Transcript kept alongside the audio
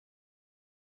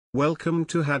Welcome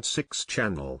to Had6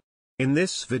 channel. In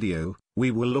this video,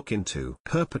 we will look into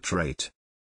perpetrate.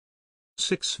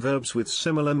 6 verbs with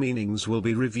similar meanings will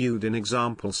be reviewed in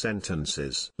example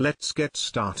sentences. Let's get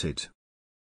started.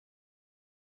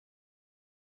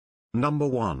 Number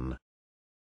 1.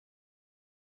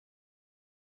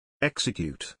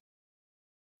 Execute.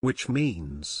 Which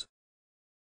means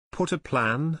put a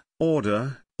plan,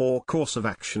 order, or course of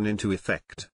action into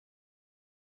effect.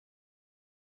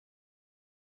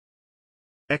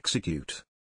 Execute.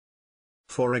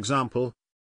 For example,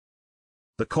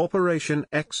 the corporation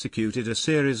executed a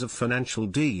series of financial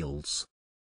deals.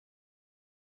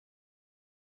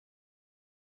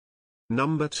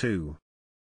 Number 2.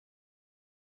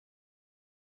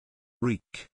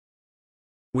 Wreak.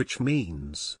 Which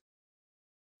means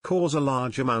cause a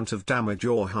large amount of damage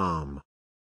or harm.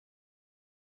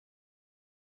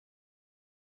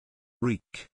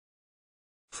 Wreak.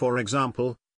 For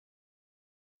example,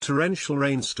 torrential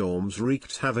rainstorms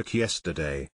wreaked havoc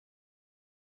yesterday.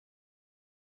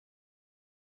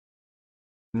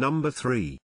 Number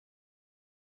 3.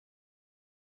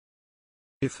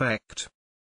 Effect.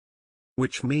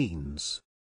 Which means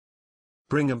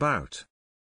bring about.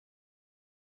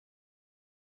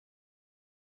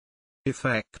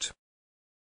 Effect.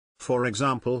 For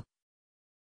example,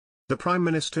 the Prime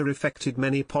Minister effected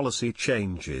many policy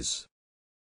changes.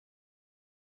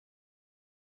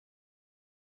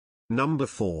 Number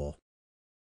 4.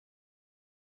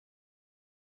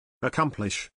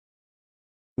 Accomplish.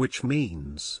 Which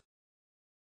means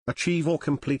achieve or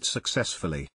complete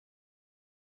successfully.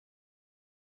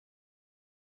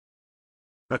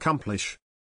 Accomplish.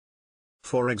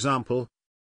 For example,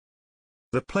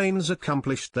 the planes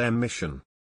accomplished their mission.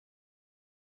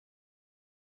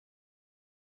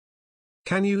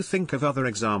 Can you think of other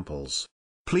examples?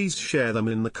 Please share them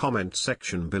in the comment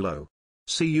section below.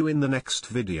 See you in the next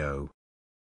video.